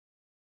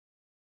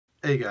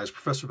Hey guys,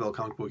 Professor Bill,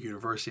 Comic Book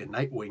University, and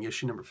Nightwing,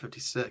 issue number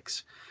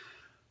 56.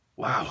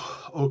 Wow.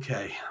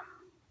 Okay.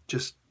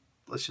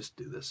 Let's just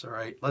do this. All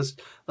right. Let's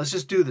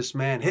just do this,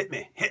 man. Hit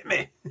me, hit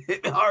me,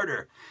 hit me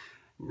harder.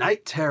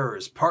 Night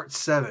Terrors, Part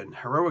 7,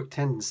 Heroic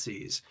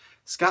Tendencies.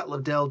 Scott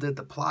Lobdell did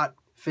the plot.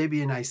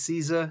 Fabian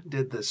Iciza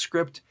did the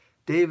script.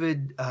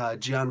 David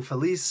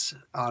Gianfelice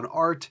on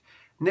art.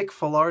 Nick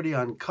Filardi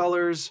on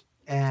colors.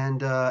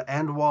 And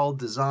Andwal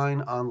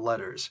Design on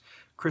letters.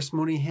 Chris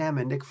Mooneyham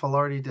and Nick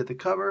Filardi did the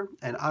cover,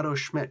 and Otto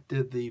Schmidt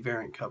did the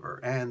variant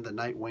cover. And the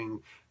Nightwing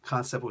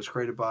concept was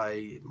created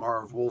by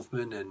Marv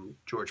Wolfman and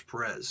George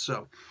Perez.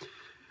 So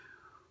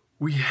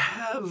we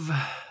have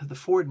the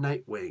four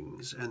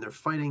Nightwings, and they're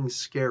fighting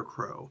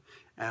Scarecrow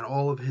and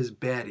all of his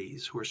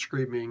baddies who are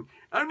screaming,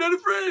 "I'm not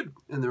afraid!"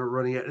 And they're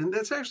running it, and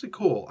that's actually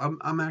cool.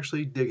 I'm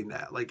actually digging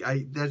that. Like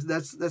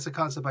that's a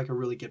concept I can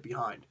really get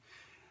behind.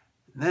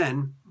 And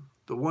then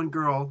the one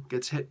girl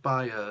gets hit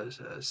by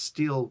a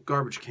steel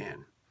garbage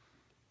can.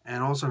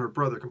 And also her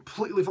brother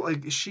completely,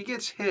 like, she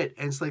gets hit,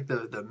 and it's like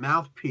the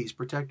mouthpiece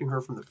protecting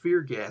her from the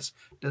fear gas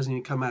doesn't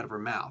even come out of her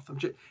mouth.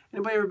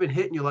 Anybody ever been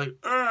hit and you're like,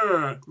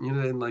 ugh, you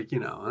know, and like, you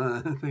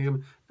know,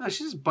 thinking, no,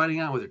 she's just biting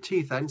out with her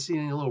teeth. I didn't see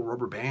any little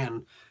rubber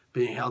band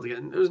being held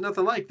together. There was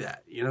nothing like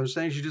that. You know what I'm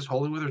saying? She's just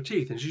holding with her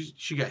teeth, and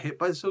she got hit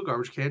by the steel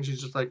garbage can.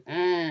 She's just like,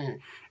 eh,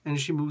 and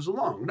she moves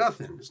along.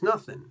 Nothing. It's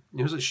nothing.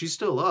 You know, so she's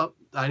still up.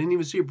 I didn't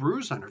even see a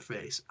bruise on her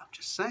face. I'm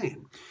just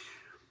saying.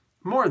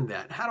 More than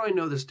that, how do I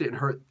know this didn't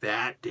hurt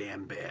that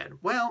damn bad?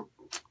 Well,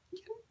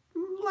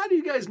 a lot of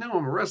you guys know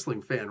I'm a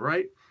wrestling fan,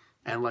 right?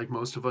 And like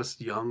most of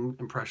us young,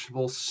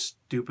 impressionable,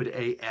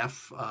 stupid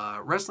AF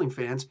wrestling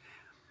fans,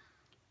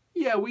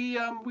 yeah, we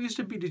used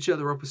to beat each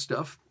other up with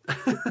stuff.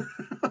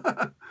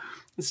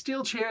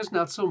 Steel chairs,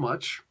 not so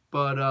much,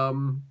 but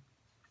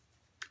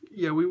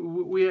yeah,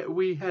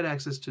 we had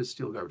access to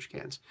steel garbage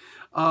cans.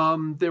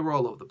 They were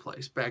all over the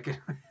place back in.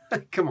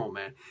 Come on,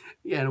 man.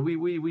 Yeah, and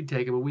we'd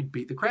take them and we'd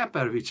beat the crap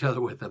out of each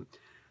other with them.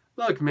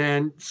 Look,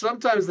 man,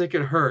 sometimes they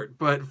can hurt,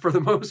 but for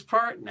the most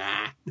part,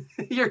 nah.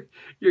 You're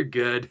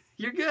good.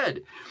 You're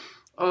good.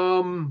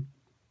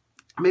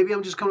 Maybe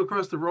I'm just coming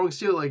across the wrong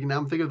steel. Like, now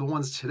I'm thinking of the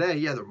ones today.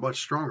 Yeah, they're much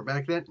stronger.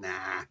 Back then,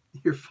 nah.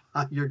 You're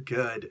fine. You're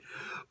good.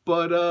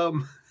 But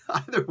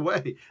either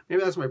way,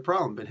 maybe that's my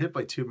problem. Been hit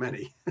by too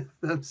many.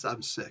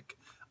 I'm sick.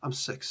 I'm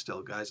sick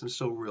still, guys. I'm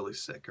still really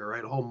sick, all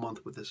right? A whole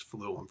month with this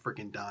flu. I'm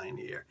freaking dying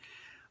here.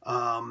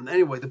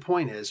 Anyway, the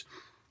point is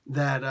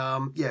that,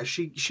 yeah,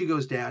 she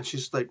goes down.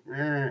 She's like,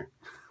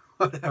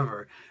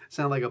 whatever.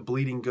 Sound like a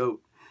bleeding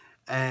goat.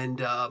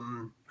 And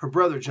her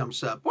brother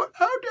jumps up. What?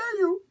 How dare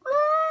you?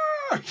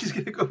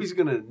 He's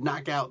gonna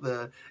knock out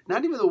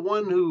not even the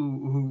one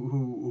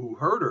who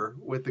hurt her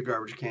with the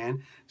garbage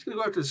can. He's gonna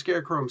go after the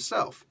Scarecrow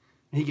himself.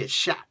 And he gets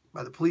shot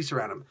by the police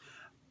around him.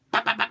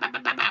 Bow, bow, bow, bow,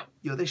 bow, bow.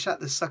 Yo, they shot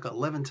this sucker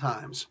 11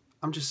 times.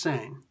 I'm just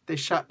saying, they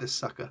shot this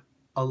sucker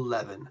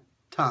 11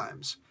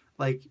 times.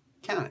 Like,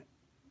 count it.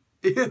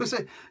 You know what I'm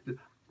saying?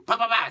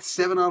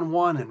 7 on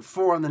one and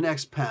 4 on the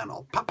next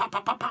panel. Pop, pop,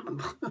 pop, pop, pop.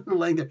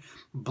 Laying there.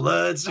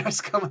 Blood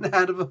starts coming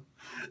out of him.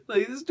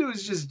 Like, this dude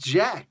is just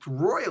jacked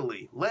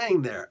royally,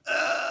 laying there.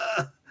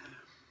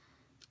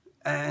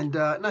 And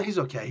no, he's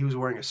okay. He was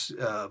wearing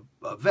a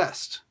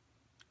vest.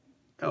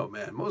 Oh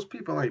man, most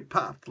people ain't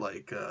popped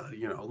like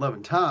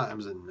 11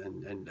 times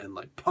and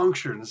like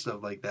punctured and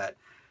stuff like that.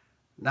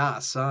 Nah,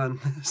 son,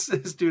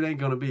 this dude ain't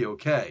gonna be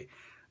okay.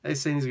 They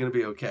saying he's gonna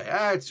be okay.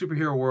 All right,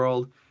 superhero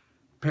world.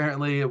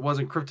 Apparently, it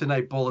wasn't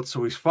kryptonite bullets,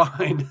 so he's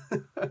fine.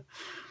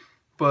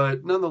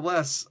 But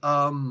nonetheless,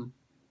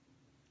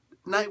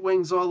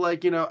 Nightwing's all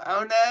like,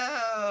 oh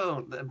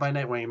no. By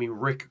Nightwing, I mean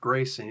Rick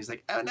Grayson. He's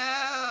like, oh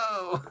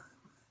no,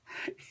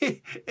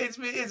 it's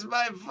me, it's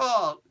my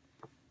fault.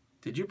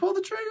 Did you pull the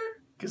trigger?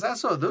 Because I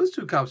saw those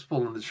two cops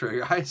pulling the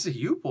trigger. I see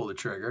you pull the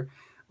trigger.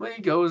 Well,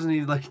 he goes and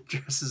he like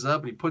dresses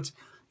up and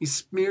he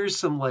smears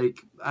some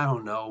like, I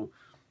don't know,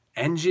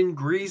 engine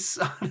grease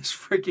on his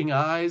freaking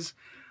eyes.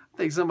 I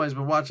think somebody's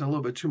been watching a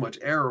little bit too much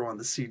Arrow on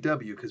the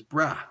CW because,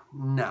 brah,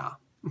 nah.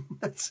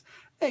 That's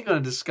ain't gonna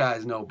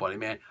disguise nobody,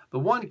 man. The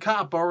one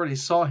cop already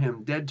saw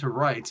him dead to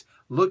rights,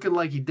 looking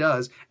like he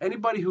does.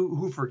 Anybody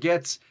who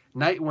forgets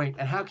Nightwing,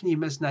 and how can you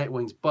miss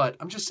Nightwing's butt?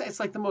 I'm just saying it's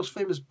like the most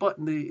famous butt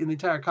in the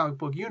entire comic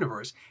book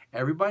universe.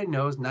 Everybody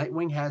knows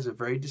Nightwing has a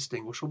very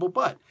distinguishable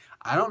butt.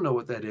 I don't know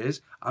what that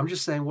is. I'm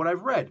just saying what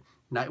I've read.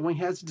 Nightwing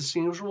has a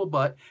distinguishable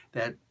butt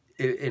that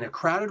in a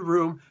crowded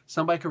room,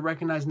 somebody could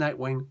recognize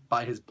Nightwing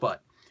by his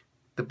butt.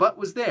 The butt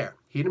was there.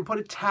 He didn't put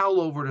a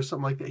towel over it or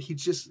something like that.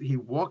 He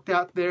walked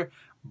out there,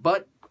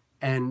 butt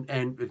and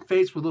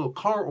face with a little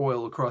car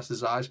oil across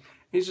his eyes.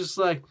 He's just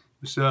like,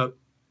 what's up?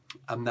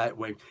 I'm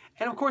Nightwing.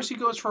 And of course he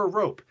goes for a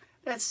rope.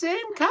 That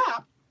same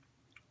cop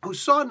who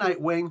saw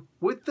Nightwing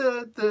with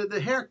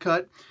the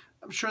haircut,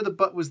 I'm sure the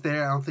butt was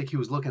there. I don't think he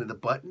was looking at the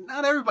butt.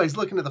 Not everybody's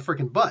looking at the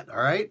freaking butt,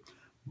 all right?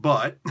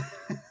 But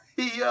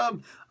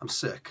I'm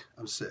sick.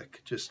 I'm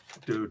sick. Just,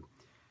 dude,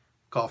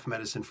 cough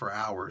medicine for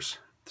hours.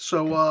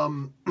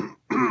 So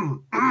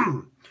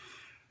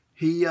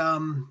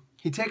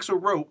he takes a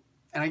rope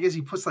And I guess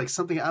he puts like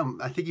something,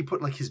 I think he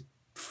put like his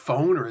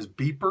phone or his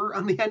beeper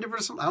on the end of it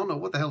or something. I don't know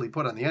what the hell he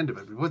put on the end of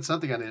it. But he put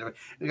something on the end of it.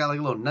 He got like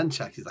a little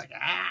nunchuck. He's like,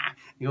 ah.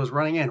 He goes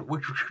running in,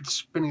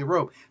 spinning the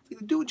rope. Like,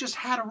 the dude just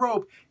had a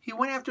rope. He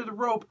went after the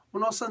rope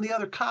when all of a sudden the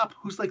other cop,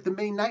 who's like the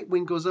main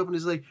Nightwing, goes up and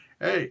is like,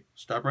 hey,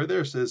 stop right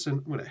there,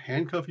 citizen. I'm going to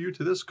handcuff you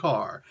to this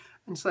car.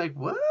 And it's like,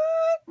 what?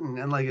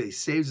 And like he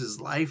saves his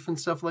life and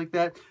stuff like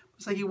that.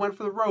 It's like he went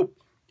for the rope.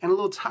 And a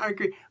little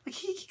tiger, like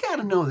he got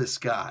to know this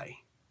guy.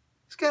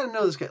 He's got to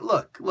know this guy.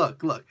 Look.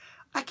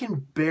 I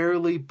can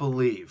barely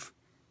believe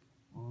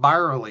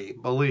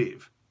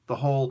the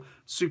whole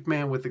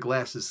Superman with the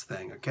glasses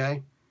thing,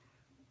 okay?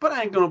 But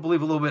I ain't going to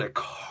believe a little bit of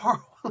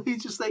Carl.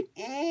 He's just like,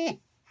 you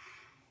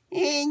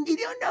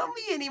don't know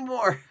me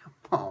anymore.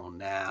 Oh,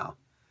 now.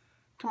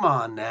 Come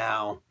on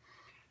now.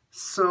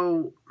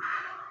 So,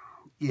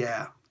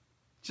 yeah,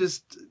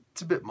 just,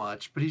 it's a bit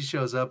much. But he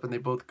shows up and they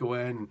both go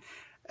in.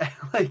 And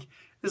like,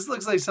 this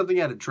looks like something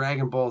out of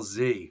Dragon Ball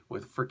Z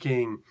with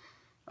freaking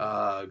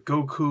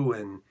Goku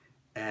and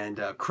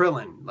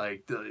Krillin,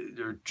 like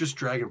they're just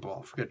Dragon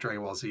Ball. Forget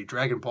Dragon Ball Z.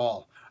 Dragon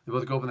Ball. They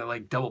both go up and they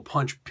like double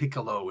punch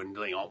Piccolo and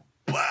like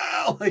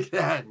wow, like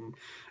that, and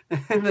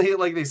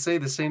they say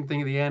the same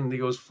thing at the end, and he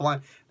goes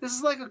flying. This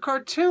is like a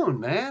cartoon,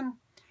 man.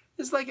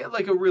 It's like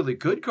a really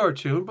good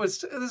cartoon, but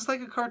it's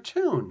like a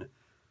cartoon.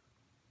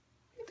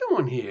 What are you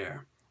doing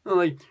here? And I'm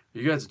like,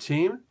 you guys a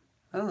team?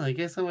 Oh, I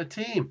guess I'm a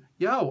team.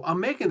 Yo,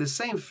 I'm making the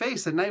same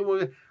face at night.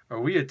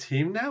 Are we a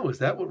team now? Is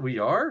that what we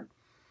are?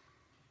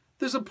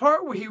 There's a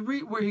part where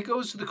he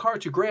goes to the car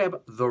to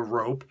grab the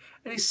rope,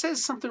 and he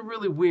says something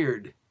really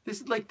weird.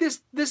 This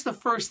is the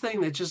first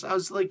thing that just, I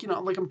was like,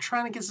 like I'm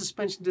trying to get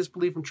suspension of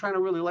disbelief. I'm trying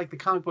to really like the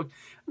comic book.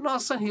 And all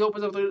of a sudden he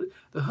opens up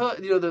the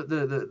hood,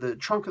 the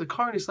trunk of the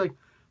car, and he's like,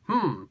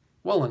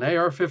 well, an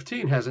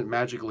AR-15 hasn't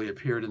magically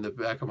appeared in the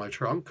back of my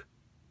trunk.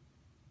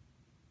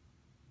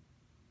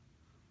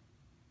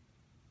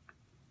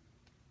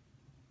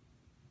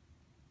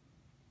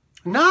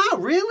 Nah,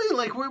 really?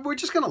 Like, we're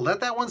just going to let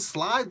that one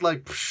slide?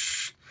 Like,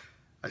 psh,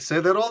 I say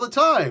that all the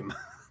time.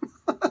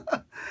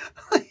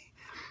 Like,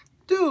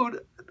 dude,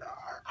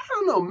 I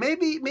don't know.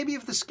 Maybe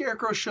if the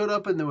Scarecrow showed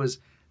up and there was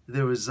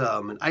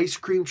an ice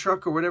cream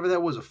truck or whatever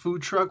that was, a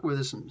food truck where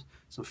there's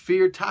some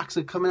fear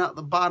toxin coming out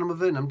the bottom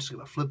of it, and I'm just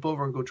going to flip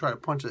over and go try to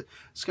punch it.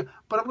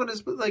 But I'm going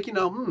to, like,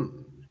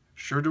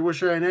 sure do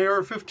wish I had an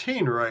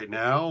AR-15 right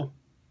now.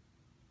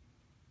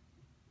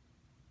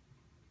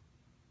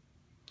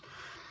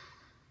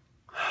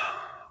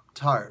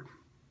 Tired.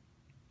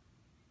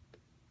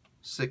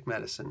 Sick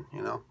medicine,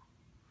 for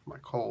my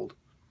cold,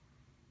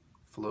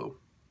 flu.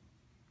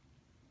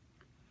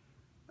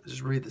 I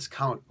just read this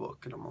comic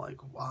book and I'm like,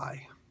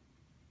 why?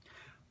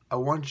 I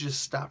wanted to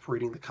just stop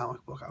reading the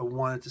comic book. I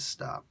wanted to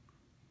stop.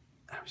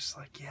 And I'm just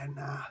like, yeah,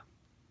 nah.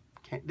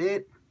 Can't do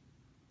it.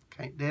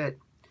 Can't do it.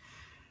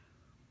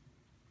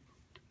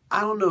 I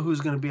don't know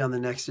who's going to be on the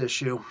next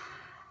issue.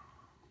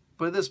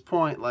 But at this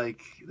point,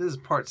 like, this is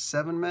part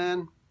 7,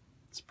 man.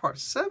 It's part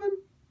 7?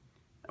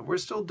 And we're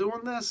still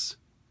doing this?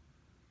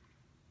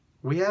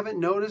 We haven't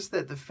noticed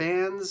that the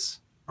fans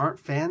aren't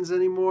fans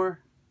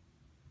anymore?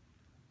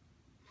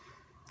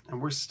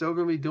 And we're still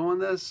going to be doing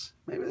this?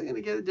 Maybe they're going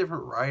to get a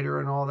different writer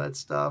and all that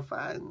stuff.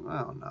 I don't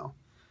know.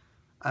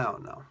 I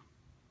don't know.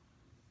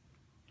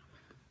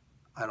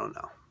 I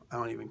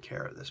don't even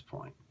care at this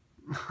point.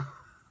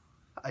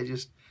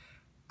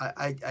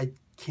 I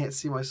can't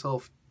see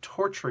myself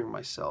torturing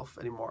myself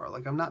anymore.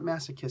 Like, I'm not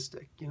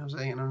masochistic, you know what I'm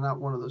saying? And I'm not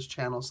one of those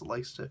channels that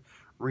likes to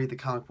read the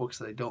comic books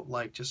that I don't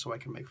like just so I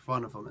can make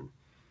fun of them and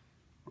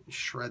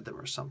shred them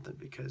or something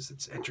because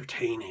it's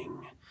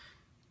entertaining.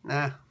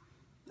 Nah,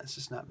 that's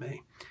just not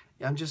me.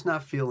 Yeah, I'm just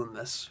not feeling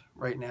this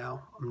right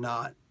now. I'm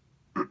not.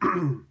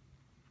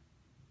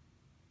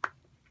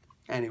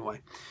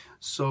 Anyway,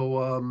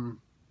 so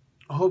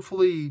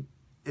hopefully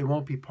it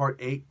won't be part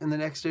 8 in the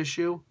next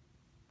issue.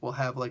 We'll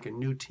have like a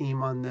new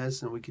team on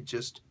this, and we could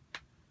just,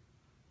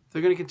 if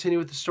they're going to continue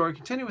with the story,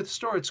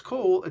 It's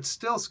cool. It's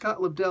still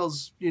Scott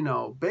Lobdell's,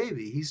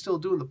 baby. He's still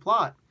doing the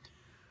plot.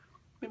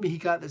 Maybe he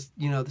got this,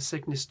 the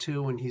sickness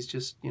too, and he's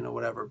just,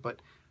 whatever.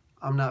 But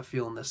I'm not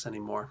feeling this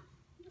anymore.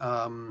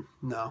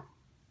 No.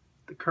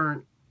 The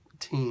current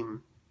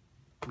team,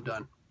 I'm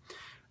done.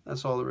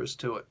 That's all there is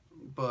to it.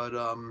 But,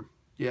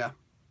 yeah,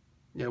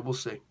 we'll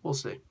see. We'll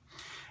see.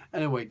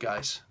 Anyway,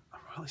 guys, I'm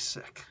really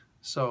sick.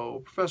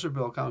 So, Professor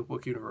Bill, Comic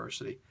Book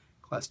University,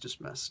 class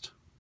dismissed.